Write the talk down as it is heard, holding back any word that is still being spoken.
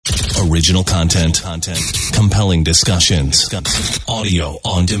Original content. Compelling discussions. Audio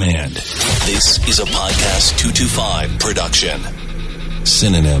on demand. This is a Podcast 225 production.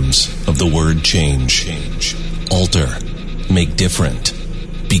 Synonyms of the word change. Alter. Make different.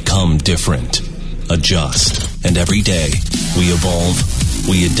 Become different. Adjust. And every day, we evolve,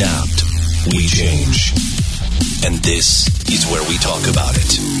 we adapt, we change. And this is where we talk about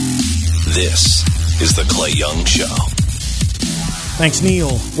it. This is The Clay Young Show. Thanks,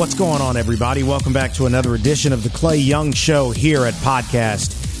 Neil. What's going on, everybody? Welcome back to another edition of The Clay Young Show here at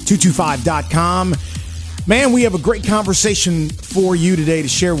podcast225.com. Man, we have a great conversation for you today to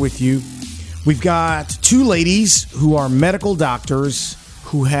share with you. We've got two ladies who are medical doctors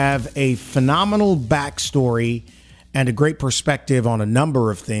who have a phenomenal backstory and a great perspective on a number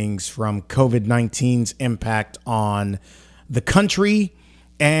of things, from COVID-19's impact on the country,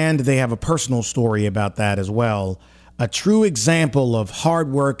 and they have a personal story about that as well. A true example of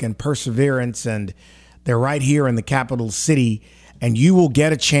hard work and perseverance, and they're right here in the capital city, and you will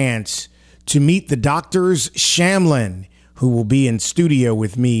get a chance to meet the Doctors Shamlin, who will be in studio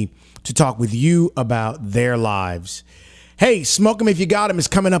with me to talk with you about their lives. Hey, Smoke 'em If You Got 'em is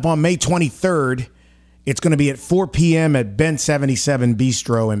coming up on May 23rd. It's going to be at 4 p.m. at Ben 77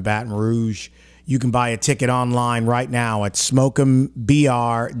 Bistro in Baton Rouge. You can buy a ticket online right now at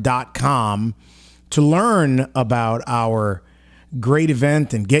smokembr.com to learn about our great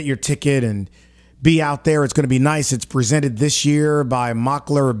event and get your ticket and be out there. It's going to be nice. It's presented this year by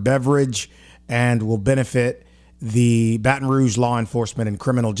Mockler Beverage and will benefit the Baton Rouge Law Enforcement and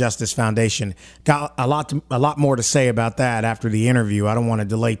Criminal Justice Foundation. Got a lot more to say about that after the interview. I don't want to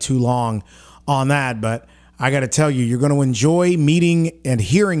delay too long on that, but I got to tell you, you're going to enjoy meeting and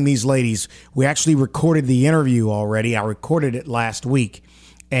hearing these ladies. We actually recorded the interview already. I recorded it last week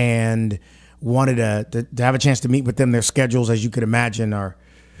and wanted to have a chance to meet with them. Their schedules, as you could imagine, are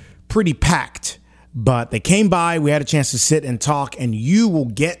pretty packed. But they came by, we had a chance to sit and talk, and you will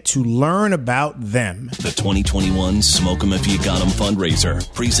get to learn about them. The 2021 Smoke 'em If You Got 'em fundraiser,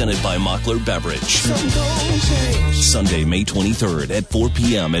 presented by Mockler Beverage. Sunday, May 23rd at 4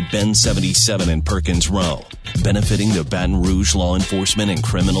 p.m. at Ben 77 in Perkins Row. Benefiting the Baton Rouge Law Enforcement and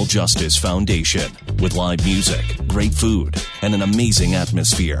Criminal Justice Foundation. With live music, great food, and an amazing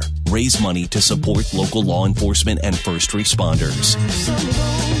atmosphere. Raise money to support local law enforcement and first responders.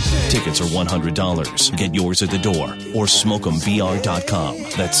 Tickets are $100. Get yours at the door or smokembr.com.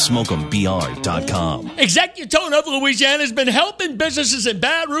 That's smokembr.com. Executone of Louisiana has been helping businesses in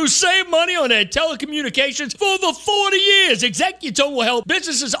Baton Rouge save money on their telecommunications for over 40 years. Executone will help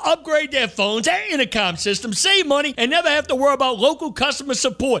businesses upgrade their phones and intercom systems, save money, and never have to worry about local customer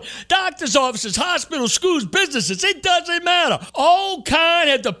support. Doctors' offices, hospitals, schools, businesses, it doesn't matter. All kind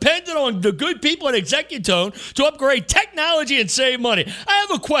have depended on the good people at Executone to upgrade technology and save money. I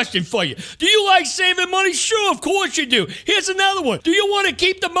have a question for you. Do you like saving money? Sure, of course you do. Here's another one. Do you want to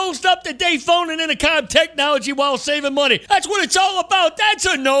keep the most up-to-date phone and intercom technology while saving money? That's what it's all about. That's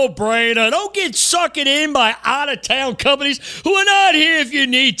a no-brainer. Don't get sucked in by out-of-town companies who are not here if you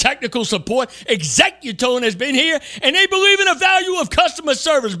need technical support. Executone has been here, and they believe in the value of customer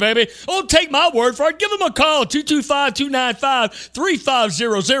service, baby. Don't take my word for it. Give them a call,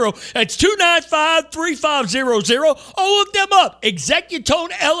 225-295-3500. That's 295-3500. Or look them up,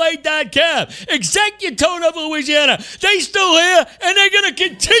 ExecutoneLA.com. Executone of Louisiana. They still here, and they're going to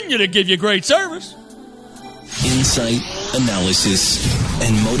continue to give you great service. Insight, analysis,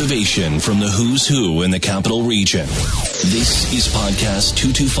 and motivation from the who's who in the capital region. This is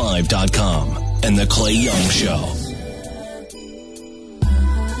Podcast225.com and The Clay Young Show.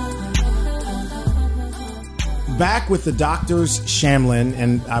 Back with the Doctors Shamlin,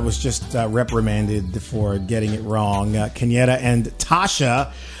 and I was just reprimanded for getting it wrong. Kenyetta and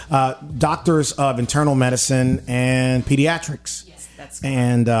Tasha, doctors of internal medicine and pediatrics. Yes, that's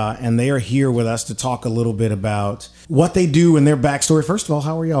correct. And they are here with us to talk a little bit about what they do and their backstory. First of all,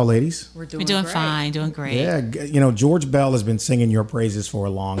 how are y'all, ladies? We're doing great. Fine, doing great. Yeah, you know, George Bell has been singing your praises for a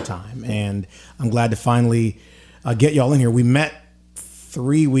long time, and I'm glad to finally get y'all in here. We met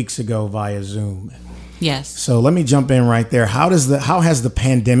 3 weeks ago via Zoom. Yes. So let me jump in right there. How has the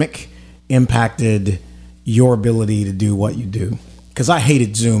pandemic impacted your ability to do what you do? Because I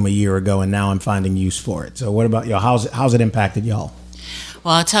hated Zoom a year ago, and now I'm finding use for it. So what about y'all? How's it impacted y'all?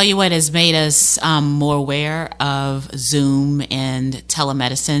 Well, I'll tell you what has made us more aware of Zoom and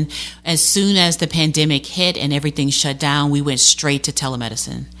telemedicine. As soon as the pandemic hit and everything shut down, we went straight to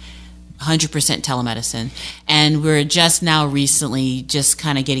telemedicine. 100% telemedicine. And we're just now recently just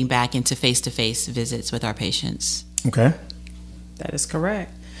kind of getting back into face-to-face visits with our patients. Okay. That is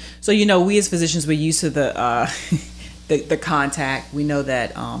correct. So, you know, we as physicians, we're used to the the contact. We know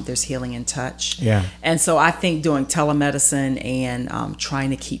that there's healing in touch. Yeah. And so I think doing telemedicine and trying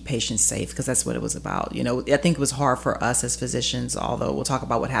to keep patients safe, because that's what it was about. You know, I think it was hard for us as physicians, although we'll talk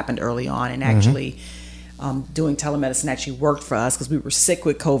about what happened early on. And actually doing telemedicine actually worked for us because we were sick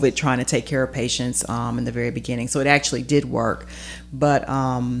with COVID trying to take care of patients in the very beginning. So it actually did work. But,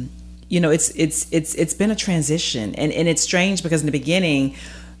 you know, it's been a transition. And it's strange because in the beginning,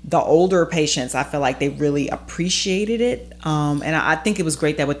 the older patients, I feel like they really appreciated it. And I think it was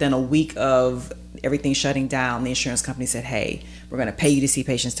great that within a week of everything shutting down, the insurance company said, hey, we're going to pay you to see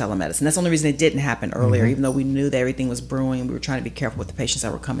patients telemedicine. That's the only reason it didn't happen earlier, even though we knew that everything was brewing. We were trying to be careful with the patients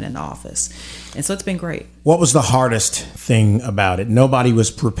that were coming into office. And so it's been great. What was the hardest thing about it? Nobody was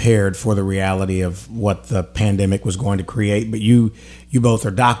prepared for the reality of what the pandemic was going to create, but you both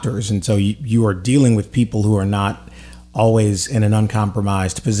are doctors, and so you are dealing with people who are not always in an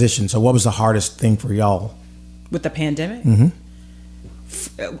uncompromised position. So what was the hardest thing for y'all? With the pandemic?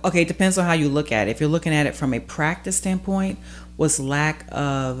 Okay, it depends on how you look at it. If you're looking at it from a practice standpoint, was lack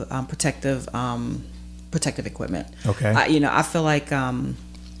of protective equipment. Okay. I feel like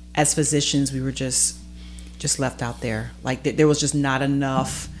as physicians, we were just left out there. Like there was just not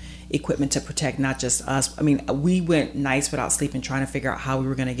enough equipment to protect not just us. I mean, we went nights without sleeping trying to figure out how we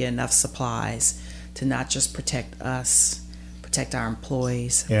were going to get enough supplies to not just protect us, protect our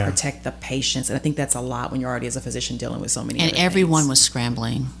employees, protect the patients. And I think that's a lot when you're already as a physician dealing with so many And other everyone things. was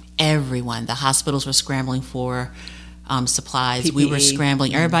scrambling. Everyone. The hospitals were scrambling for supplies. PPE. We were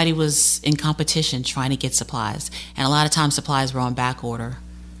scrambling. Everybody was in competition trying to get supplies. And a lot of times supplies were on back order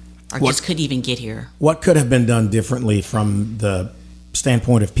or just couldn't even get here. What could have been done differently from the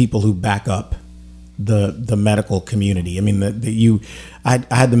standpoint of people who back up the medical community? I mean, I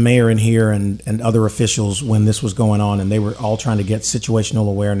had the mayor in here and other officials when this was going on, and they were all trying to get situational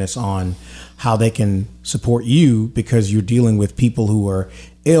awareness on how they can support you because you're dealing with people who are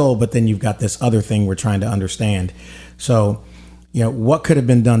ill, but then you've got this other thing we're trying to understand. So, you know, what could have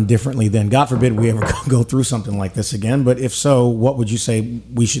been done differently then? God forbid we ever go through something like this again, but if so, what would you say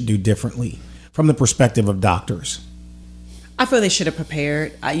we should do differently from the perspective of doctors? I feel they should have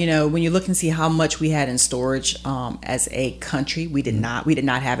prepared. When you look and see how much we had in storage as a country, we did not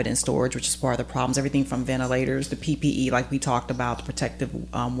have it in storage, which is part of the problems. Everything from ventilators, the PPE, like we talked about, the protective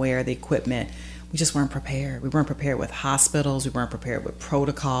wear, the equipment. We just weren't prepared. We weren't prepared with hospitals. We weren't prepared with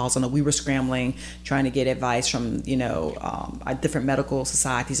protocols. I know we were scrambling, trying to get advice from different medical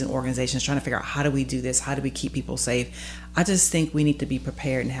societies and organizations, trying to figure out how do we do this? How do we keep people safe? I just think we need to be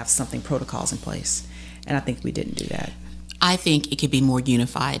prepared and have protocols in place. And I think we didn't do that. I think it could be more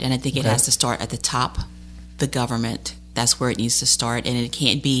unified, and I think it has to start at the top, the government. That's where it needs to start, and it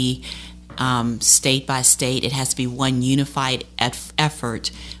can't be state by state. It has to be one unified effort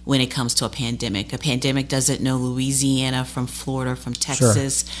when it comes to a pandemic. A pandemic doesn't know Louisiana from Florida, from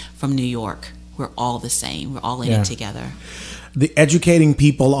Texas, from New York. We're all the same. We're all in it together. The educating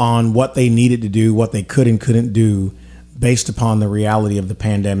people on what they needed to do, what they could and couldn't do based upon the reality of the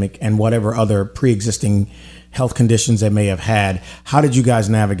pandemic and whatever other pre-existing health conditions they may have had. How did you guys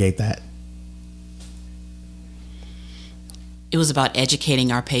navigate that? It was about educating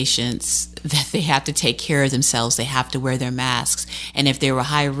our patients that they have to take care of themselves. They have to wear their masks. And if they were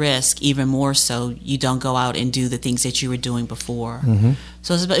high risk, even more so, you don't go out and do the things that you were doing before.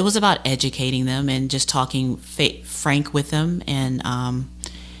 So it was about educating them and just talking frank with them and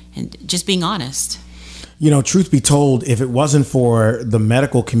just being honest. You know, truth be told, if it wasn't for the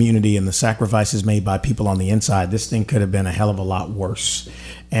medical community and the sacrifices made by people on the inside, this thing could have been a hell of a lot worse.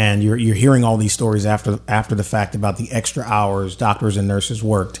 And you're hearing all these stories after the fact about the extra hours doctors and nurses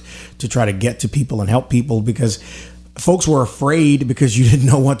worked to try to get to people and help people because folks were afraid because you didn't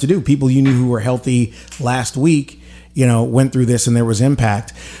know what to do. People you knew who were healthy last week, went through this and there was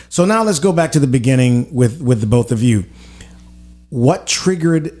impact. So now let's go back to the beginning with the both of you. What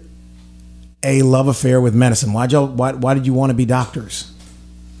triggered a love affair with medicine? Why did you want to be doctors?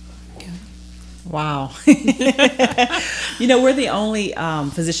 Wow. We're the only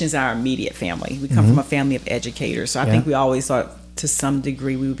physicians in our immediate family. We come from a family of educators. So I think we always thought to some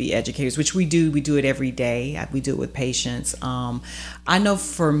degree we would be educators, which we do. We do it every day. We do it with patients. I know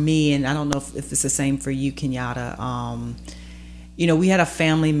for me, and I don't know if it's the same for you, Kenyatta, we had a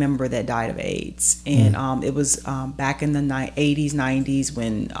family member that died of AIDS. And it was back in the 80s, 90s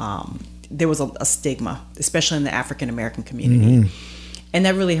when there was a stigma, especially in the African American community. And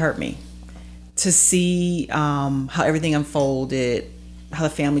that really hurt me to see how everything unfolded, how the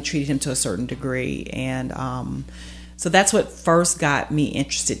family treated him to a certain degree. And so that's what first got me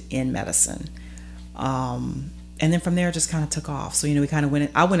interested in medicine. And And then from there, it just kind of took off. So, we kind of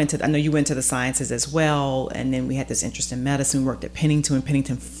I know you went into the sciences as well. And then we had this interest in medicine. We worked at Pennington when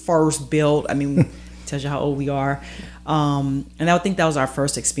Pennington first built. Tells you how old we are. And I would think that was our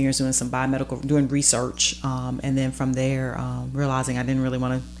first experience doing some biomedical, doing research. And then from there, realizing I didn't really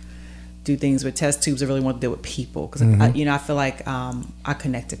want to do things with test tubes. I really want to deal with people. Because, I feel like I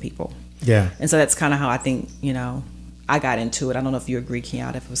connect to people. Yeah. And so that's kind of how I think, I got into it. I don't know if you agree,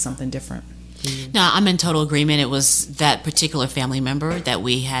 Kenyatta, if it was something different. No, I'm in total agreement. It was that particular family member that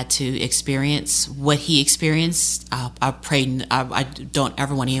we had to experience what he experienced. I prayed. I don't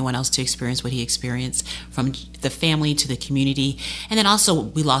ever want anyone else to experience what he experienced, from the family to the community. And then also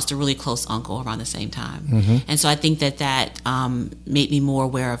we lost a really close uncle around the same time. And so I think that made me more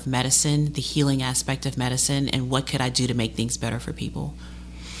aware of medicine, the healing aspect of medicine, and what could I do to make things better for people.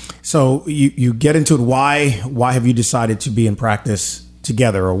 So you get into it. Why have you decided to be in practice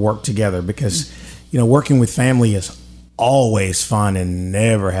together or work together? Because working with family is always fun and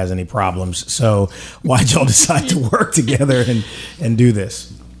never has any problems. So why'd y'all decide to work together and do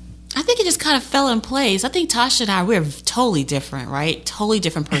this? I think it just kind of fell in place. I think Tasha and I, we're totally different, right? Totally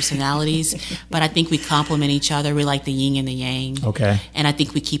different personalities, but I think we complement each other. We're like the yin and the yang. Okay. And I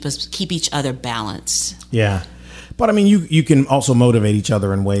think we keep each other balanced. Yeah. But you can also motivate each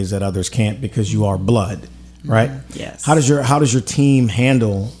other in ways that others can't, because you are blood. Right? Yes. How does your team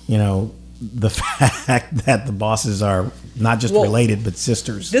handle, the fact that the bosses are not just related but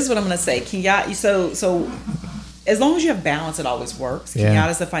sisters? This is what I'm going to say, Kenyatta. So as long as you have balance, it always works. Yeah.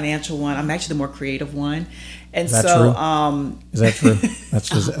 Kenyatta's the financial one. I'm actually the more creative one. And is that so, true? Is that true?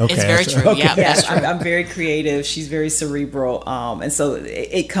 That's okay. It's very true. Okay. Yeah, yes, I'm very creative. She's very cerebral. And so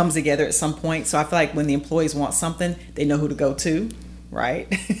it comes together at some point. So I feel like when the employees want something, they know who to go to. Right.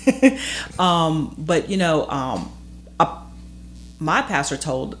 But my pastor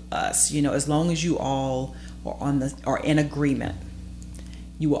told us, as long as you all are in agreement,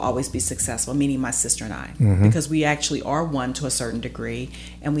 you will always be successful, meaning my sister and I, because we actually are one to a certain degree,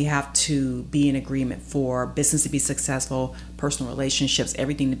 and we have to be in agreement for business to be successful, personal relationships,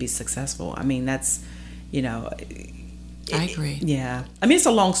 everything to be successful. That's, I agree. Yeah. It's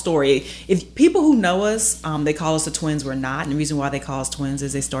a long story. If people who know us, they call us the twins. We're not. And the reason why they call us twins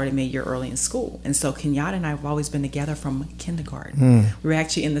is they started me a year early in school. And so Kenyatta and I have always been together from kindergarten. We were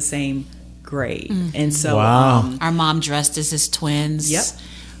actually in the same grade. And so wow. Our mom dressed us as twins. Yep.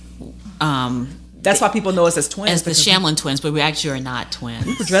 That's why people know us as twins. As the Shamlin twins, but we actually are not twins.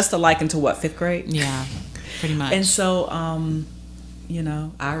 We were dressed alike until what, 5th grade? Yeah, pretty much. And so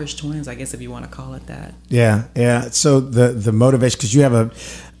Irish twins, I guess, if you want to call it that. Yeah. So the motivation, because you have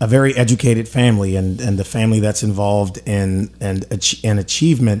a very educated family and the family that's involved in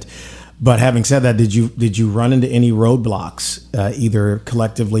achievement. But having said that, did you run into any roadblocks, either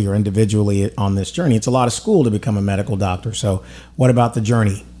collectively or individually, on this journey? It's a lot of school to become a medical doctor. So what about the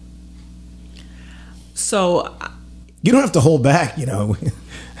journey? So you don't have to hold back,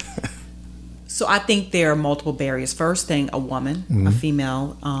 So I think there are multiple barriers. First thing, a woman, a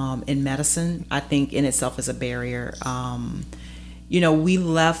female in medicine, I think in itself is a barrier. We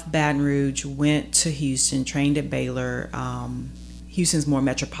left Baton Rouge, went to Houston, trained at Baylor. Houston's more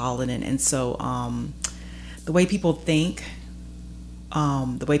metropolitan. And so the way people think,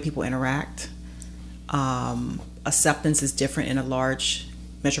 the way people interact, acceptance is different in a large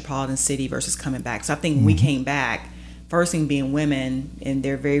metropolitan city versus coming back. So I think when we came back, first thing being women, and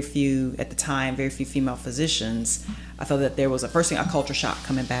there are very few female physicians, I felt that there was a culture shock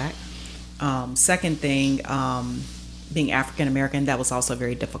coming back. Second thing, being African American, that was also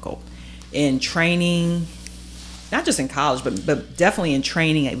very difficult. In training, not just in college, but definitely in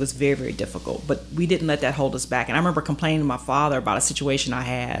training, it was very, very difficult. But we didn't let that hold us back. And I remember complaining to my father about a situation I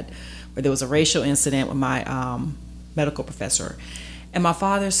had where there was a racial incident with my medical professor. And my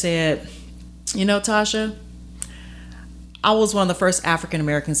father said, Tasha, I was one of the first African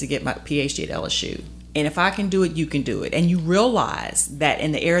Americans to get my PhD at LSU. And if I can do it, you can do it. And you realize that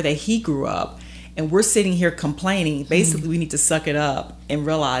in the era that he grew up, and we're sitting here complaining, basically we need to suck it up and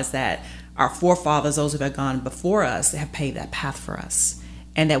realize that our forefathers, those who have gone before us, have paved that path for us.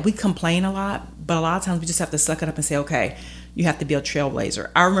 And that we complain a lot, but a lot of times we just have to suck it up and say, okay, you have to be a trailblazer.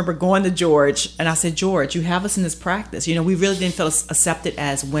 I remember going to George, and I said, George, you have us in this practice. We really didn't feel accepted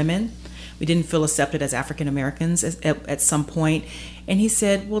as women. We didn't feel accepted as African Americans at some point. And he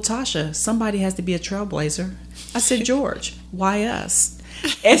said, well, Tasha, somebody has to be a trailblazer. I said, George, why us?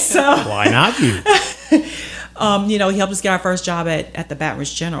 And so, why not you? He helped us get our first job at the Baton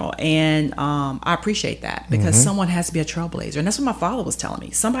Rouge General. And I appreciate that because someone has to be a trailblazer. And that's what my father was telling me.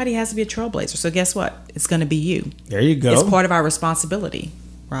 Somebody has to be a trailblazer. So guess what? It's going to be you. There you go. It's part of our responsibility,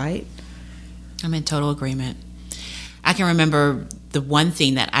 right? I'm in total agreement. I can remember the one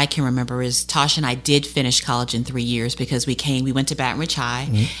thing that I can remember is Tasha and I did finish college in 3 years because we went to Baton Rouge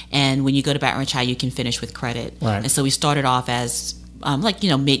High, and when you go to Baton Rouge High, you can finish with credit. Right. And so we started off as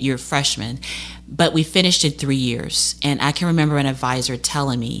mid-year freshmen, but we finished in 3 years. And I can remember an advisor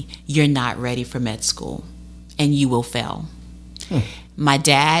telling me, "You're not ready for med school, and you will fail." My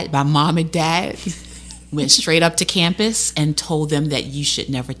mom and dad went straight up to campus and told them that you should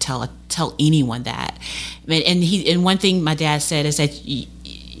never tell anyone that. And one thing my dad said is that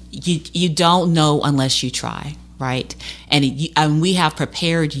you don't know unless you try, right? And we have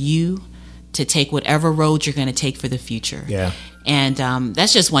prepared you to take whatever road you're going to take for the future. Yeah. And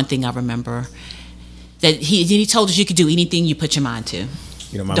that's just one thing I remember. That he told us you could do anything you put your mind to.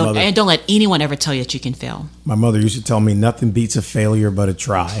 Don't let anyone ever tell you that you can fail. My mother used to tell me nothing beats a failure but a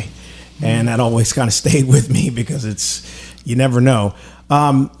try. And that always kind of stayed with me because you never know.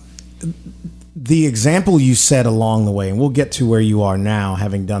 The example you set along the way, and we'll get to where you are now,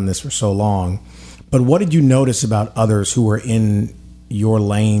 having done this for so long, but what did you notice about others who were in your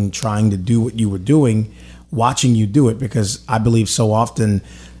lane trying to do what you were doing, watching you do it? Because I believe so often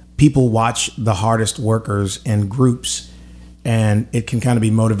people watch the hardest workers in groups, and it can kind of be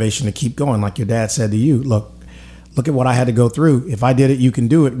motivation to keep going. Like your dad said to you, look at what I had to go through. If I did it, you can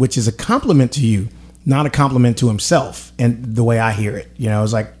do it, which is a compliment to you, not a compliment to himself. And the way I hear it,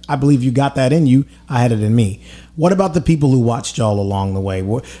 it's like, I believe you got that in you. I had it in me. What about the people who watched y'all along the way?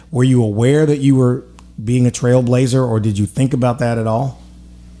 Were you aware that you were being a trailblazer, or did you think about that at all?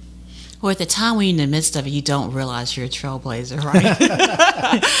 Well, at the time when you're in the midst of it, you don't realize you're a trailblazer, right?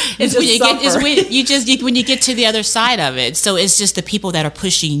 When you get to the other side of it. So it's just the people that are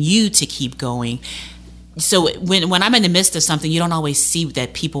pushing you to keep going. So when I'm in the midst of something, you don't always see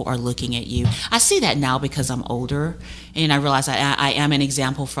that people are looking at you. I see that now because I'm older, and I realize I am an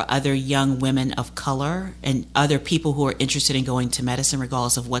example for other young women of color and other people who are interested in going to medicine,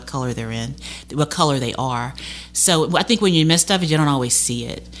 regardless of what color they're in, what color they are. So I think when you're in the midst of it, you don't always see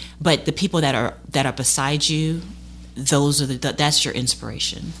it. But the people that are beside you, that's your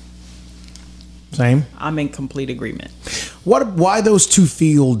inspiration. Same. I'm in complete agreement. Why those two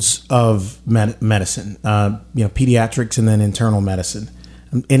fields of medicine? Pediatrics and then internal medicine.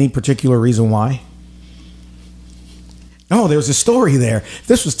 Any particular reason why? Oh, there's a story there. If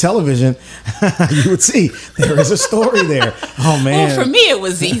this was television, you would see there is a story there. Oh, man. Well, for me, it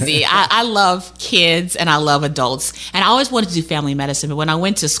was easy. I love kids and I love adults. And I always wanted to do family medicine. But when I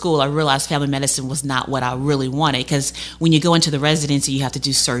went to school, I realized family medicine was not what I really wanted. Because when you go into the residency, you have to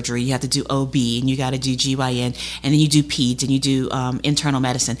do surgery, you have to do OB, and you got to do GYN, and then you do peds, and you do internal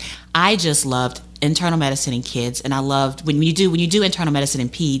medicine. I just loved internal medicine in kids, and I loved when you do internal medicine in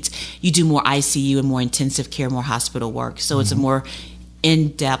peds, you do more ICU and more intensive care, more hospital work. So it's a more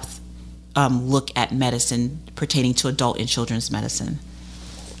in-depth look at medicine pertaining to adult and children's medicine.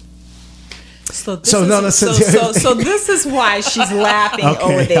 So this is why she's laughing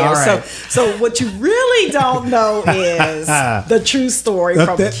over there. Right. So what you really don't know is the true story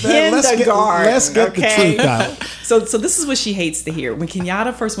from kindergarten. Let's get the truth out. So this is what she hates to hear. When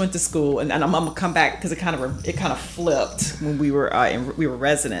Kenyatta first went to school, and I'm gonna come back because it kind of flipped when we were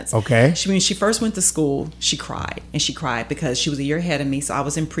residents. Okay. When she first went to school, she cried because she was a year ahead of me. So I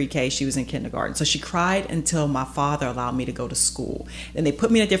was in pre-K, she was in kindergarten. So she cried until my father allowed me to go to school. Then they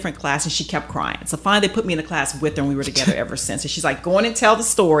put me in a different class, and she kept crying. So finally, they put me in a class with her, and we were together ever since. And she's like, "Go on and tell the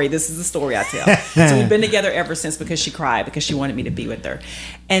story. This is the story I tell." So we've been together ever since because she cried because she wanted me to be with her.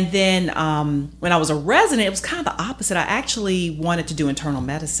 And then when I was a resident, it was kind of the opposite. I actually wanted to do internal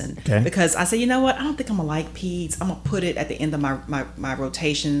medicine because I said, you know what? I don't think I'm gonna like peds. I'm gonna put it at the end of my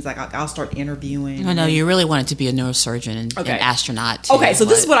rotations. Like I'll start interviewing. No, you really wanted to be a neurosurgeon and an astronaut too. Okay, so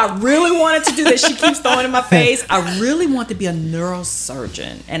this is what I really wanted to do that she keeps throwing in my face. I really want to be a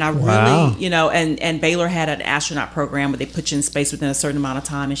neurosurgeon, and I really, and Baylor had an astronaut program where they put you in space within a certain amount of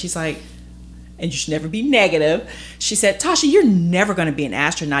time, and she's like, and you should never be negative. She said, "Tasha, you're never going to be an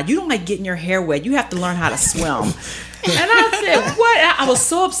astronaut. You don't like getting your hair wet. You have to learn how to swim." And I said, "What?" I was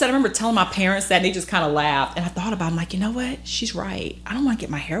so upset. I remember telling my parents that, and they just kind of laughed. And I thought about it. I'm like, you know what? She's right. I don't want to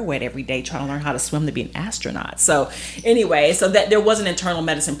get my hair wet every day trying to learn how to swim to be an astronaut. So anyway, that there was an internal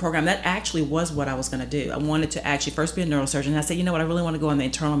medicine program. That actually was what I was going to do. I wanted to actually first be a neurosurgeon. And I said, you know what? I really want to go on the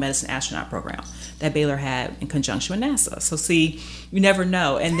internal medicine astronaut program that Baylor had in conjunction with NASA. So see, you never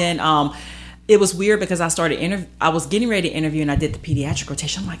know. And then it was weird because I was getting ready to interview, and I did the pediatric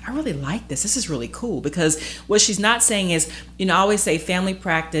rotation. I'm like, I really like this. This is really cool, because what she's not saying is, I always say family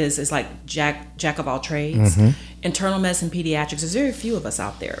practice is like jack of all trades. Mm-hmm. internal medicine, pediatrics, there's very few of us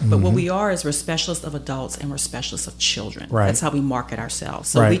out there. But what we are is we're specialists of adults and we're specialists of children. Right. That's how we market ourselves.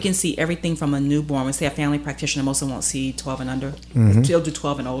 So we can see everything from a newborn. We say a family practitioner, most of them won't see 12 and under. They'll do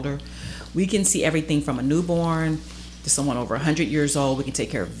 12 and older. We can see everything from a newborn to someone over 100 years old. We can take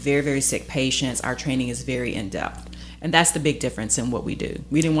care of very, very sick patients. Our training is very in-depth. And that's the big difference in what we do.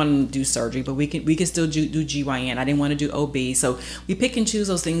 We didn't want to do surgery, but we can still do GYN. I didn't want to do OB. So we pick and choose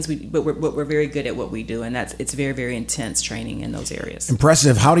those things, but we're very good at what we do. And it's very, very intense training in those areas.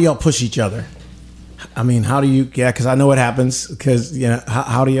 Impressive. How do y'all push each other? I mean, how do you, because I know it happens, because,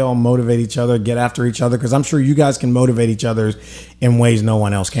 how do y'all motivate each other, get after each other? Because I'm sure you guys can motivate each other in ways no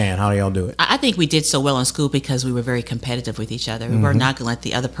one else can. How do y'all do it? I think we did so well in school because we were very competitive with each other. We were not going to let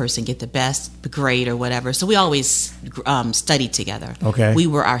the other person get the best grade or whatever. So we always studied together. Okay. We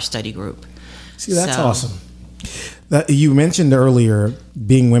were our study group. See, that's awesome. You mentioned earlier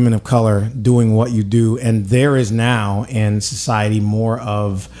being women of color, doing what you do, and there is now in society more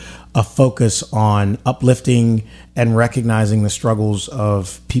of a focus on uplifting and recognizing the struggles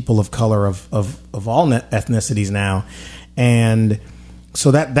of people of color of all ethnicities now. And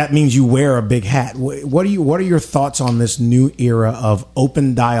so that means you wear a big hat. What are your thoughts on this new era of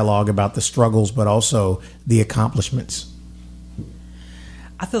open dialogue about the struggles, but also the accomplishments?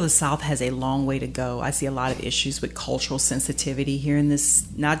 I feel the South has a long way to go. I see a lot of issues with cultural sensitivity here in this,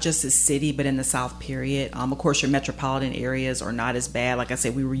 not just this city, but in the South period. Of course, your metropolitan areas are not as bad. Like I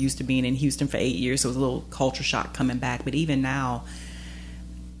said, we were used to being in Houston for 8 years, so it was a little culture shock coming back. But even now,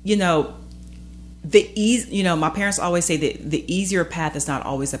 my parents always say that the easier path is not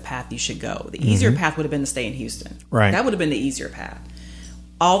always a path you should go. The easier path would have been to stay in Houston. Right. That would have been the easier path.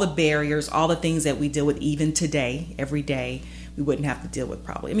 All the barriers, all the things that we deal with even today, every day, we wouldn't have to deal with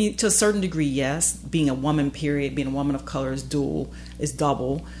probably. I mean, to a certain degree, yes. Being a woman, period, being a woman of color is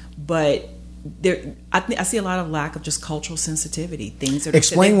double. But I see a lot of lack of just cultural sensitivity. Things that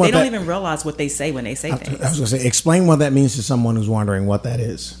they don't even realize what they say when they say things. I was going to say, explain what that means to someone who's wondering what that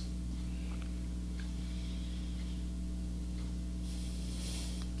is.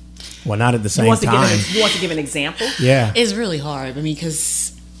 Well, not at the same time. You want to give an example? Yeah. It's really hard. I mean,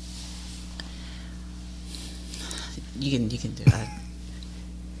 because you can do that.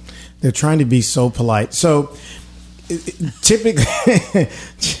 They're trying to be so polite. So typically,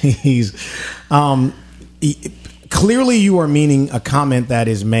 clearly you are meaning a comment that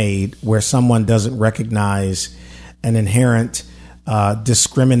is made where someone doesn't recognize an inherent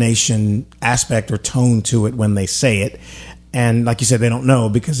discrimination aspect or tone to it when they say it. And like you said, they don't know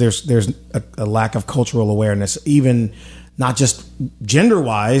because there's a lack of cultural awareness, even not just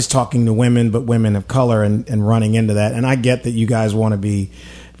gender-wise, talking to women, but women of color and running into that. And I get that you guys want to be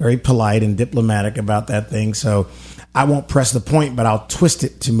very polite and diplomatic about that thing. So I won't press the point, but I'll twist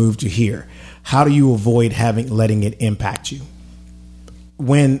it to move to here. How do you avoid letting it impact you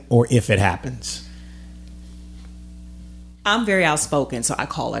when or if it happens? I'm very outspoken, so I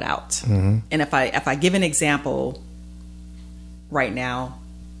call it out. Mm-hmm. And if I give an example right now,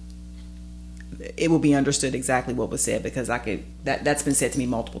 it will be understood exactly what was said because that's been said to me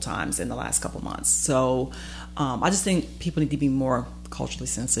multiple times in the last couple months. So I just think people need to be more culturally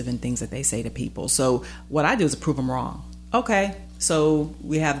sensitive in things that they say to people. So what I do is prove them wrong. Okay, so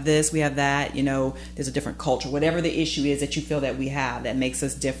we have this, we have that, there's a different culture. Whatever the issue is that you feel that we have that makes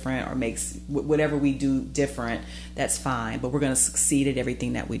us different or makes whatever we do different, that's fine. But we're going to succeed at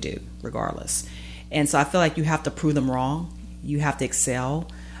everything that we do regardless. And so I feel like you have to prove them wrong. You have to excel.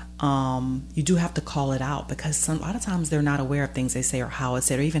 You do have to call it out because a lot of times they're not aware of things they say or how it's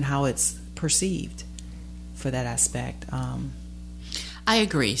said or even how it's perceived for that aspect. I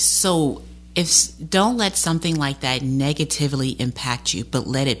agree. So don't let something like that negatively impact you, but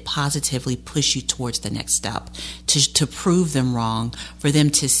let it positively push you towards the next step to prove them wrong, for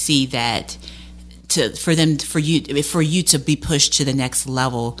them to see that, for you to be pushed to the next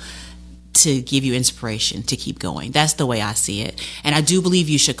level, to give you inspiration to keep going. That's the way I see it. And I do believe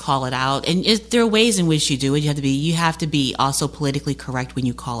you should call it out. And there are ways in which you do it. You have to be also politically correct when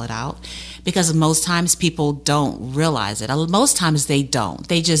you call it out, because most times people don't realize it. Most times they don't.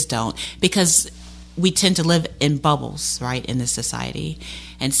 They just don't, because we tend to live in bubbles, right, in this society.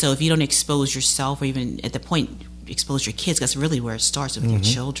 And so if you don't expose yourself, or even at the point expose your kids, that's really where it starts with your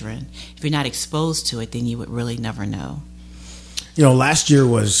children. If you're not exposed to it, then you would really never know. Last year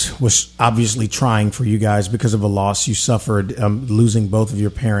was obviously trying for you guys because of a loss you suffered, losing both of your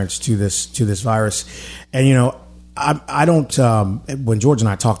parents to this virus. And I don't. When George and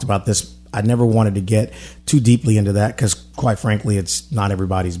I talked about this, I never wanted to get too deeply into that because, quite frankly, it's not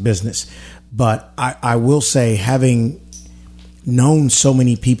everybody's business. But I will say, having known so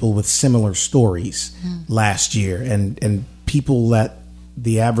many people with similar stories last year, and people that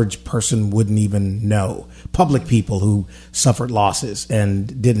the average person wouldn't even know. Public people who suffered losses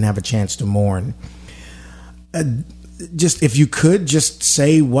and didn't have a chance to mourn. Just if you could just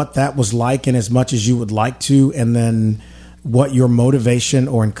say what that was like in as much as you would like to, and then what your motivation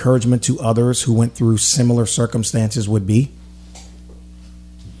or encouragement to others who went through similar circumstances would be.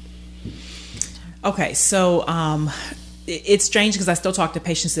 Okay, so it's strange because I still talk to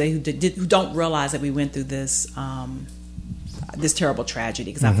patients today who don't realize that we went through this this terrible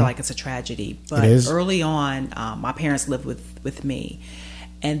tragedy, because I feel like it's a tragedy. But early on, my parents lived with me,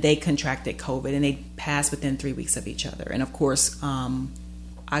 and they contracted COVID, and they passed within 3 weeks of each other. And of course,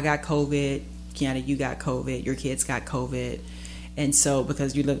 I got COVID. Kiana, you got COVID. Your kids got COVID. And so,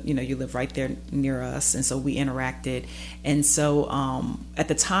 because you live right there near us, and so we interacted. And so, at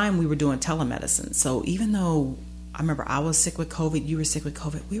the time, we were doing telemedicine. So even though I remember I was sick with COVID, you were sick with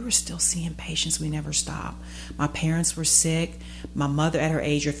COVID, we were still seeing patients. We never stopped. My parents were sick. My mother, at her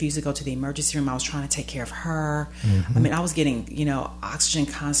age, refused to go to the emergency room. I was trying to take care of her. I mean, I was getting, oxygen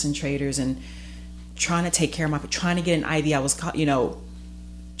concentrators and trying to take care of trying to get an IV. I was,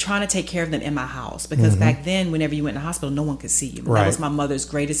 trying to take care of them in my house, because back then, whenever you went to the hospital, no one could see you. That was my mother's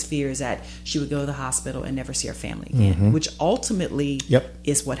greatest fear, is that she would go to the hospital and never see her family again, which ultimately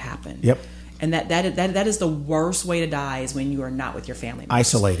is what happened. And that is the worst way to die, is when you are not with your family members.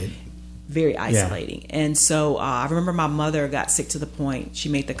 Isolated. Very isolating. And so I remember my mother got sick to the point, she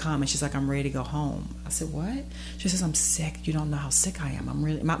made the comment, she's like, I'm ready to go home. I said, what? She says, I'm sick. You don't know how sick I am. I'm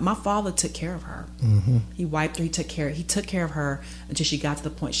really, my father took care of her. He wiped her, he took care of her until she got to the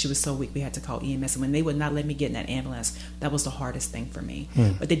point she was so weak we had to call EMS. And when they would not let me get in that ambulance, that was the hardest thing for me.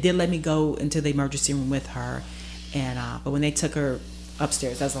 But they did let me go into the emergency room with her. And but when they took her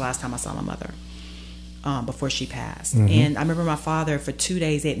upstairs, that was the last time I saw my mother. Before she passed. And I remember my father, for 2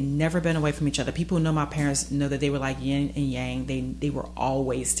 days, they had never been away from each other. People who know my parents know that they were like yin and yang. They were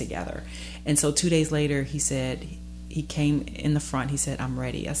always together. And so 2 days later, he said, he came in the front, he said, I'm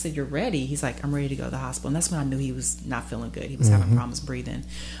ready. I said, you're ready? He's like, I'm ready to go to the hospital. And that's when I knew he was not feeling good. He was having problems breathing.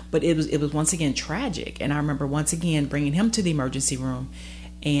 But it was once again tragic. And I remember once again bringing him to the emergency room.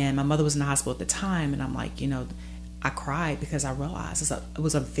 And my mother was in the hospital at the time. And I'm like, I cried, because I realized it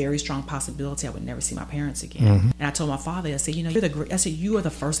was a very strong possibility I would never see my parents again. And I told my father, I said, you are the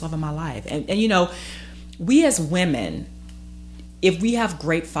first love of my life. And we as women, if we have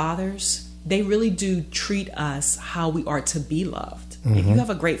great fathers, they really do treat us how we are to be loved. If you have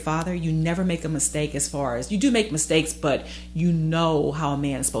a great father, you never make a mistake, as far as, you do make mistakes, but you know how a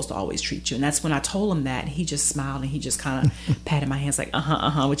man is supposed to always treat you. And that's when I told him that, he just smiled and he just kind of patted my hands like,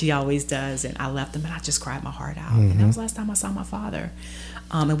 which he always does. And I left him and I just cried my heart out. And that was the last time I saw my father.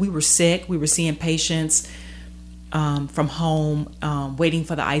 And we were sick. We were seeing patients from home, waiting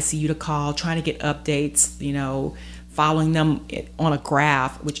for the ICU to call, trying to get updates, following them on a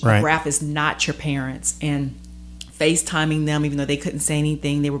graph, which a graph is not your parents, and FaceTiming them, even though they couldn't say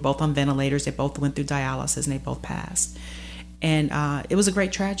anything. They were both on ventilators. They both went through dialysis, and they both passed. And it was a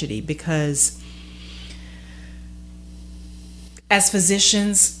great tragedy, because as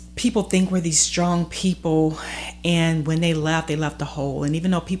physicians, people think we're these strong people, and when they left a hole. And even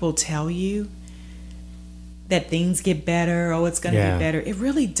though people tell you that things get better, it's going to get better, it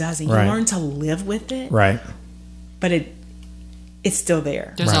really doesn't. You learn to live with it. But it's still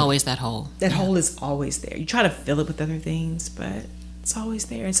there. There's always that hole. That hole is always there. You try to fill it with other things, but it's always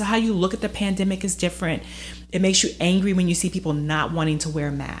there. And so how you look at the pandemic is different. It makes you angry when you see people not wanting to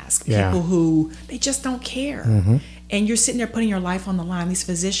wear masks. People who, they just don't care. And you're sitting there putting your life on the line. These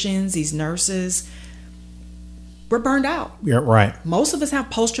physicians, these nurses, we're burned out. Most of us have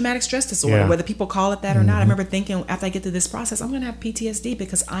post-traumatic stress disorder, whether people call it that or not. I remember thinking, after I get through this process, I'm going to have PTSD,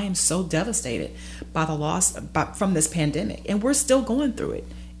 because I am so devastated by the loss from this pandemic. And we're still going through it.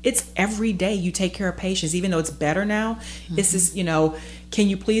 It's every day you take care of patients, even though it's better now. This is, can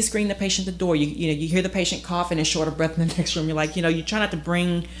you please screen the patient at the door? You hear the patient coughing and short of breath in the next room. You're like, you try not to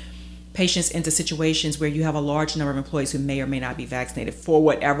bring patients into situations where you have a large number of employees who may or may not be vaccinated for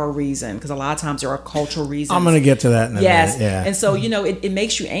whatever reason, because a lot of times there are cultural reasons. I'm going to get to that in a minute. And so it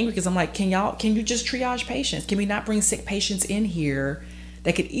makes you angry, because I'm like, can you just triage patients? Can we not bring sick patients in here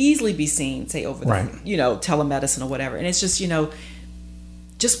that could easily be seen, say, over the telemedicine or whatever? And it's just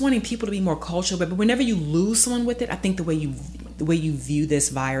just wanting people to be more cultural. But whenever you lose someone with it, I think the way you view this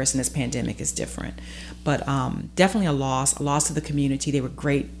virus and this pandemic is different. But definitely a loss to the community. They were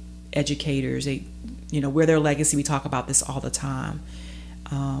great educators. We're their legacy. We talk about this all the time.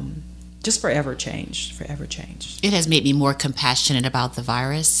 just forever changed. It has made me more compassionate about the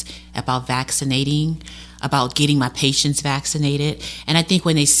virus, about vaccinating, about getting my patients vaccinated. And I think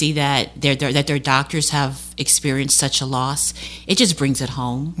when they see that their doctors have experienced such a loss, it just brings it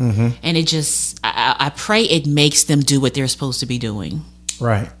home. Mm-hmm. And it just, I pray it makes them do what they're supposed to be doing.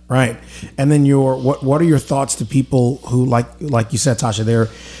 Right. And then what are your thoughts to people who, like you said, Tasha,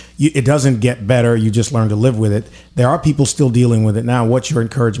 it doesn't get better. You just learn to live with it. There are people still dealing with it now. What's your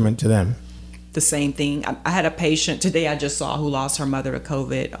encouragement to them? The same thing. I had a patient today I just saw who lost her mother to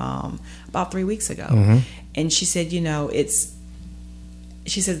COVID about 3 weeks ago. Mm-hmm. And she said,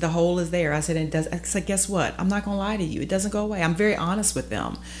 she said, the hole is there. I said, I said, guess what? I'm not going to lie to you. It doesn't go away. I'm very honest with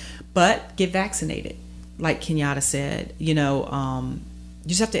them. But get vaccinated. Like Kenyatta said, you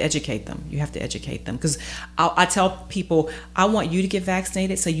just have to educate them. You have to educate them. Because I tell people, I want you to get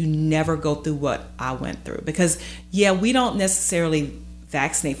vaccinated so you never go through what I went through. Because, we don't necessarily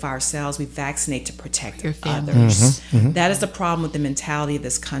vaccinate for ourselves. We vaccinate to protect others. Mm-hmm, mm-hmm. That is the problem with the mentality of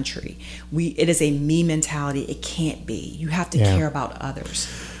this country. It is a me mentality. It can't be. You have to care about others.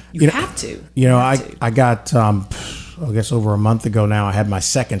 You have to. I got, I guess over a month ago now, I had my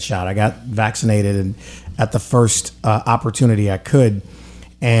second shot. I got vaccinated and at the first opportunity I could.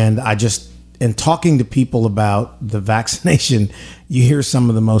 And in talking to people about the vaccination, you hear some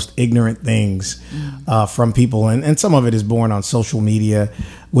of the most ignorant things from people. And some of it is born on social media,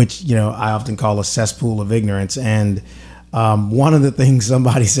 which, I often call a cesspool of ignorance. And one of the things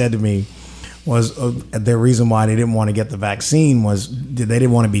somebody said to me was the reason why they didn't want to get the vaccine was they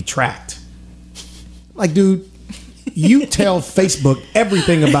didn't want to be tracked. Like, dude, you tell Facebook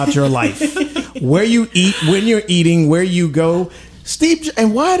everything about your life, where you eat, when you're eating, where you go.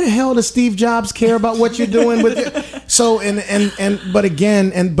 And why the hell does Steve Jobs care about what you're doing with it? So,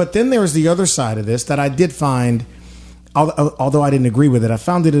 but then there's the other side of this that I did find, although I didn't agree with it, I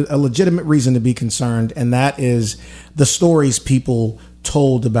found it a legitimate reason to be concerned. And that is the stories people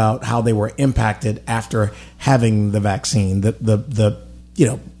told about how they were impacted after having the vaccine, the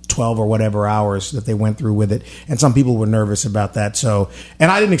 12 or whatever hours that they went through with it. And some people were nervous about that. So, and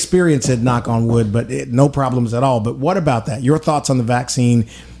I didn't experience it, knock on wood, but no problems at all. But what about that? Your thoughts on the vaccine?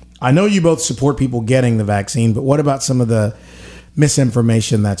 I know you both support people getting the vaccine, but what about some of the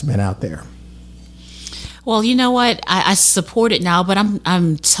misinformation that's been out there? Well, you know what? I support it now, but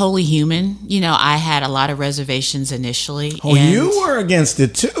I'm totally human. I had a lot of reservations initially. Oh, you were against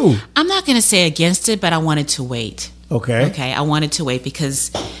it too. I'm not going to say against it, but I wanted to wait. Okay. I wanted to wait because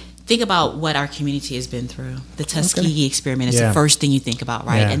think about what our community has been through. The Tuskegee experiment is the first thing you think about,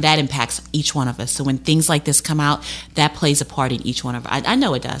 right? Yeah. And that impacts each one of us. So when things like this come out, that plays a part in each one of us. I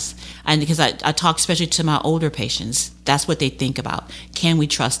know it does. And because I talk especially to my older patients, that's what they think about. Can we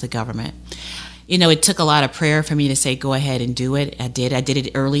trust the government? It took a lot of prayer for me to say, go ahead and do it. I did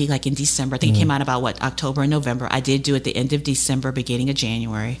it early, like in December. I think it came out about October and November. I did do it the end of December, beginning of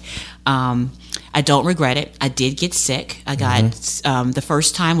January. I don't regret it. I did get sick. I got, the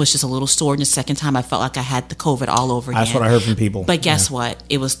first time was just a little sore. And the second time I felt like I had the COVID all over again. That's what I heard from people. But guess what?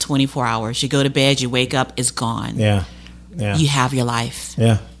 It was 24 hours. You go to bed, you wake up, it's gone. Yeah. You have your life.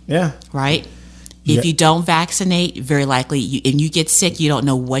 Yeah. Right? If you don't vaccinate, very likely, and you get sick, you don't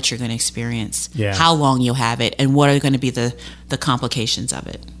know what you're going to experience, how long you'll have it, and what are going to be the complications of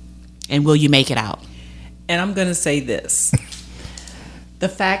it. And will you make it out? And I'm going to say this. The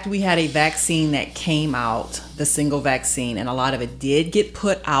fact we had a vaccine that came out, the single vaccine, and a lot of it did get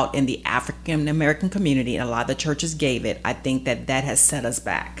put out in the African American community, and a lot of the churches gave it, I think that has set us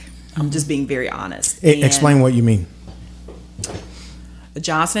back. I'm just being very honest. Explain what you mean. The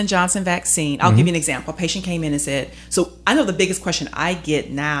Johnson & Johnson vaccine, I'll give you an example. A patient came in and said, so I know the biggest question I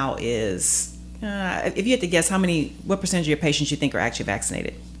get now is, if you had to guess what percentage of your patients you think are actually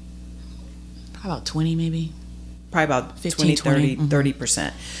vaccinated? Probably about 20 maybe. Probably about 15, 20,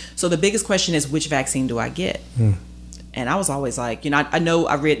 30%. So the biggest question is, which vaccine do I get? And I was always like, I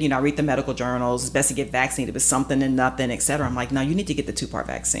read the medical journals. It's best to get vaccinated with something and nothing, et cetera. I'm like, no, you need to get the 2-part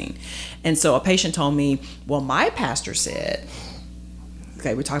vaccine. And so a patient told me, well, my pastor said,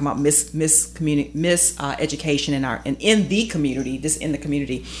 okay, we're talking about education in the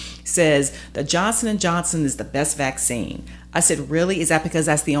community, says the Johnson & Johnson is the best vaccine. I said, really? Is that because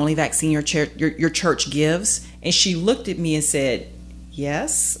that's the only vaccine your church gives? And she looked at me and said,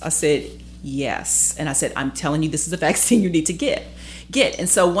 yes. I said, yes. And I said, I'm telling you, this is the vaccine you need to get. And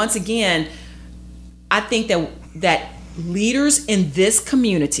so once again, I think that leaders in this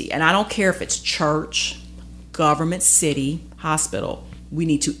community, and I don't care if it's church, government, city, hospital, we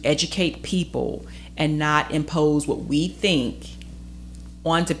need to educate people and not impose what we think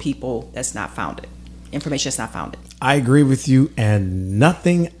onto people that's not founded, information that's not founded. I agree with you, and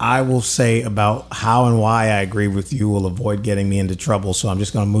nothing I will say about how and why I agree with you will avoid getting me into trouble. So I'm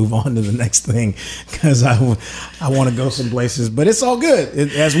just going to move on to the next thing because I want to go some places. But it's all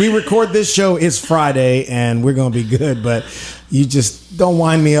good. As we record this show, it's Friday, and we're going to be good. But you just don't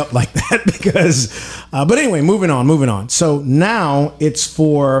wind me up like that because. But anyway, moving on. So now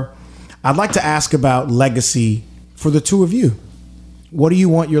I'd like to ask about legacy for the two of you. What do you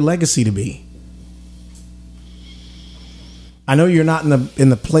want your legacy to be? I know you're not in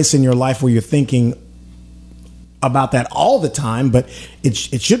the place in your life where you're thinking about that all the time, but it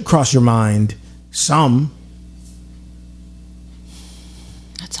should cross your mind some.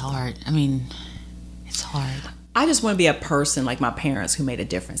 That's hard. I mean, it's hard. I just want to be a person like my parents who made a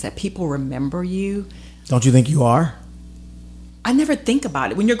difference, that people remember you. Don't you think you are? I never think about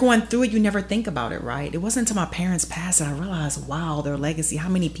it. When you're going through it, you never think about it, right? It wasn't until my parents passed that I realized, wow, their legacy, how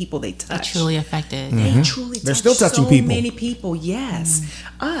many people they touched. It truly affected. They truly They're touched still touching so people. many people, yes.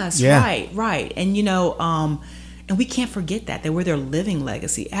 Us, Yeah. right. And, and we can't forget that. They were their living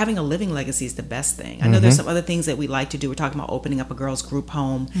legacy. Having a living legacy is the best thing. I know there's some other things that we like to do. We're talking about opening up a girls' group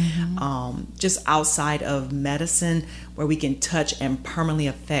home, just outside of medicine, where we can touch and permanently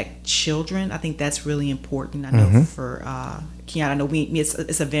affect children. I think that's really important. I know for Kiana, I know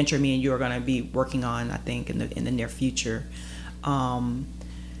it's a venture me and you are going to be working on, I think, in the near future. But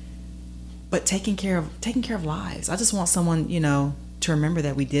taking care of lives. I just want someone, to remember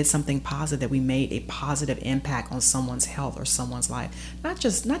that we did something positive, that we made a positive impact on someone's health or someone's life. Not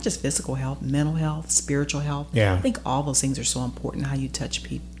just physical health, mental health, spiritual health. Yeah. I think all those things are so important, how you touch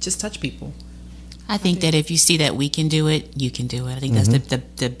people. Just touch people. I think that if you see that we can do it, you can do it. I think that's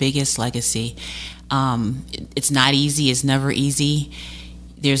the biggest legacy. It's not easy. It's never easy.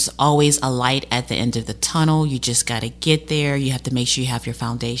 There's always a light at the end of the tunnel. You just got to get there. You have to make sure you have your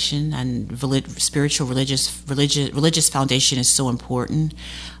foundation, and spiritual, religious foundation is so important.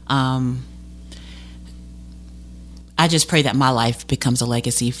 I just pray that my life becomes a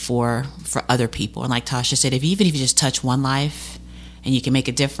legacy for other people. And like Tasha said, even if you just touch one life and you can make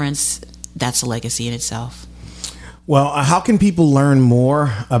a difference, that's a legacy in itself. Well, how can people learn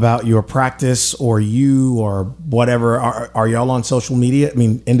more about your practice or you or whatever? Are y'all on social media? I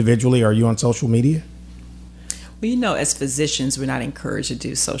mean, individually, are you on social media? Well, as physicians, we're not encouraged to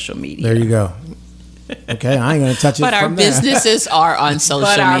do social media. There you go. Okay, I ain't going to touch it. But our businesses are on social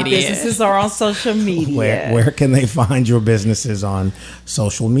media. Our businesses are on social media. Where can they find your businesses on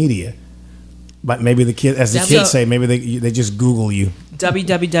social media? But maybe the kids say, maybe they just Google you.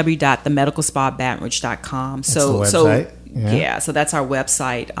 www.themedicalspabatonrouge.com. That's the website. So that's our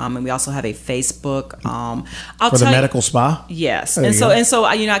website, and we also have a Facebook. For the medical spa. Yes, and so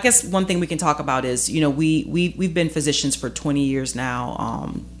I guess one thing we can talk about is we've been physicians for 20 years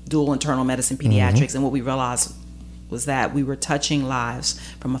now, dual internal medicine, pediatrics, and what we realized was that we were touching lives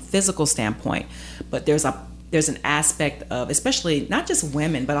from a physical standpoint, but there's an aspect of, especially not just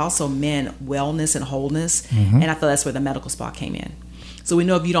women, but also men, wellness and wholeness. And I feel that's where the medical spa came in. So we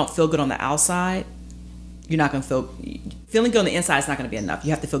know if you don't feel good on the outside, you're not going to feeling good on the inside is not going to be enough.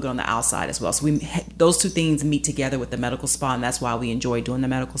 You have to feel good on the outside as well. So those two things meet together with the medical spa, and that's why we enjoy doing the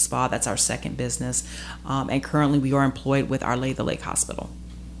medical spa. That's our second business. And currently we are employed with Our Lady of the Lake Hospital.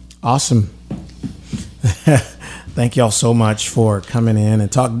 Awesome. Thank y'all so much for coming in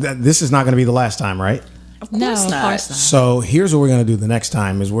and talk. This is not going to be the last time, right? Of course not. So here's what we're going to do the next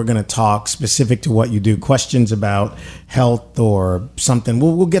time is we're going to talk specific to what you do, questions about health or something.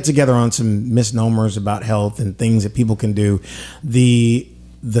 We'll get together on some misnomers about health and things that people can do. The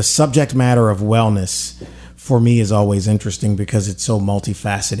subject matter of wellness for me is always interesting because it's so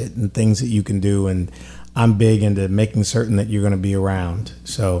multifaceted and things that you can do. And I'm big into making certain that you're going to be around.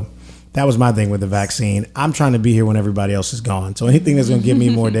 So that was my thing with the vaccine. I'm trying to be here when everybody else is gone. So anything that's going to give me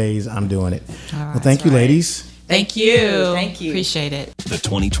more days, I'm doing it. Well, thank you, ladies. Thank you. Thank you. Appreciate it. The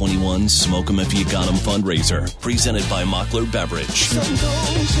 2021 Smoke 'em If You Got 'em fundraiser, presented by Mockler Beverage.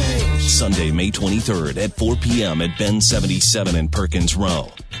 Sunday, May 23rd at 4 p.m. at Ben 77 in Perkins Row.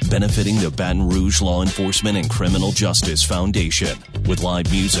 Benefiting the Baton Rouge Law Enforcement and Criminal Justice Foundation. With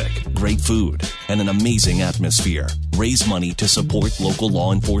live music, great food, and an amazing atmosphere. Raise money to support local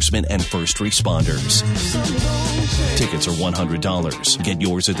law enforcement and first responders. Tickets are $100. Get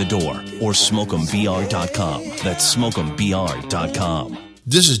yours at the door or smokembr.com. That's smokembr.com.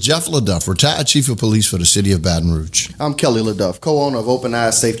 This is Jeff LaDuff, retired Chief of Police for the City of Baton Rouge. I'm Kelly LaDuff, co-owner of Open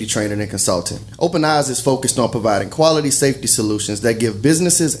Eyes Safety Training and Consulting. Open Eyes is focused on providing quality safety solutions that give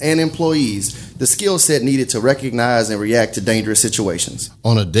businesses and employees the skill set needed to recognize and react to dangerous situations.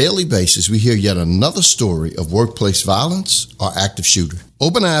 On a daily basis, we hear yet another story of workplace violence or active shooter.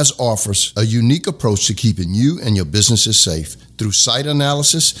 Open Eyes offers a unique approach to keeping you and your businesses safe through site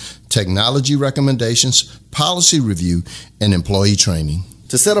analysis, technology recommendations, policy review, and employee training.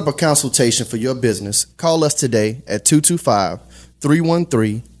 To set up a consultation for your business, call us today at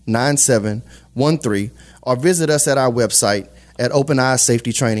 225-313-9713 or visit us at our website at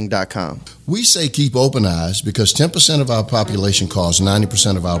openeyesafetytraining.com. We say keep open eyes because 10% of our population cause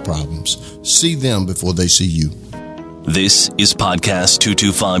 90% of our problems. See them before they see you. This is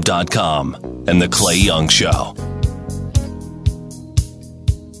podcast225.com and The Clay Young Show.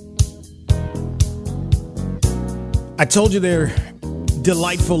 I told you they're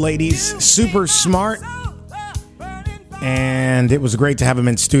delightful ladies, super smart, and it was great to have them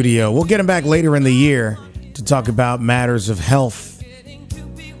in studio. We'll get them back later in the year to talk about matters of health.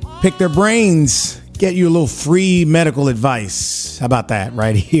 Pick their brains, get you a little free medical advice. How about that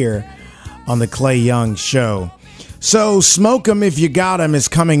right here on The Clay Young Show? So Smoke 'em If You Got 'em is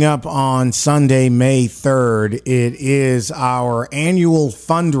coming up on Sunday, May 3rd. It is our annual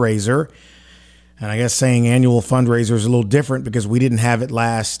fundraiser. And I guess saying annual fundraiser is a little different because we didn't have it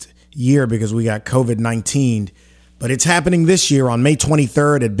last year because we got COVID-19. But it's happening this year on May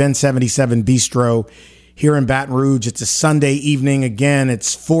 23rd at Ben 77 Bistro here in Baton Rouge. It's a Sunday evening. Again,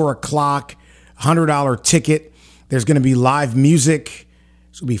 it's 4 o'clock, $100 ticket. There's going to be live music.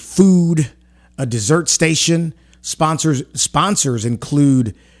 There's going to be food, a dessert station. Sponsors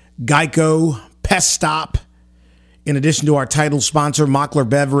include Geico, Pest Stop, in addition to our title sponsor, Mockler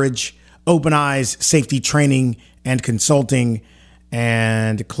Beverage, Open Eyes Safety Training and Consulting,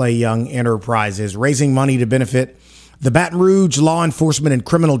 and Clay Young Enterprises, raising money to benefit the Baton Rouge Law Enforcement and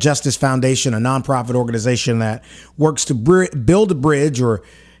Criminal Justice Foundation, a nonprofit organization that works to build a bridge or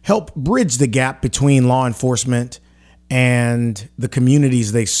help bridge the gap between law enforcement and the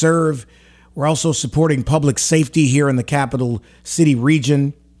communities they serve. We're also supporting public safety here in the Capital City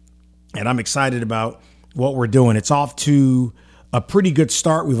region, and I'm excited about what we're doing. It's off to a pretty good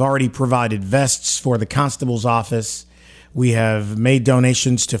start. We've already provided vests for the constable's office. We have made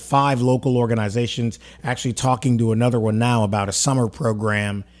donations to 5 local organizations, actually talking to another one now about a summer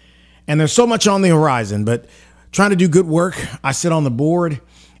program. And there's so much on the horizon, but trying to do good work. I sit on the board,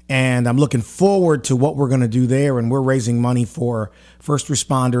 and I'm looking forward to what we're going to do there. And we're raising money for first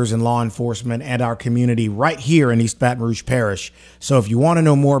responders and law enforcement and our community right here in East Baton Rouge Parish. So if you want to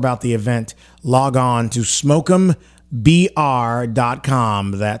know more about the event, log on to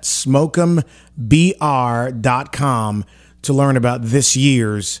smokembr.com. That's smokembr.com to learn about this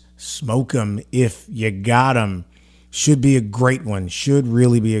year's Smoke 'em If You Got 'em. Should be a great one. Should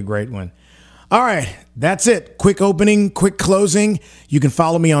really be a great one. All right, that's it. Quick opening, quick closing. You can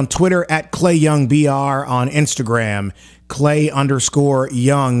follow me on Twitter at ClayYoungBR, on Instagram,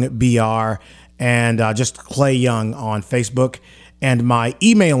 Clay_YoungBR, and just Clay Young on Facebook. And my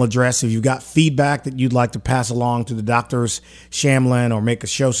email address, if you've got feedback that you'd like to pass along to the doctors, Shamlin, or make a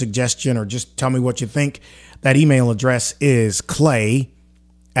show suggestion, or just tell me what you think, that email address is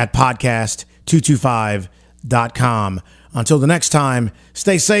clay@podcast225.com. Until the next time,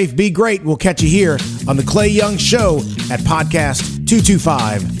 stay safe, be great. We'll catch you here on The Clay Young Show at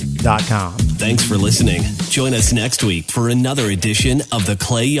podcast225.com. Thanks for listening. Join us next week for another edition of The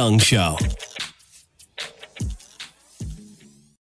Clay Young Show.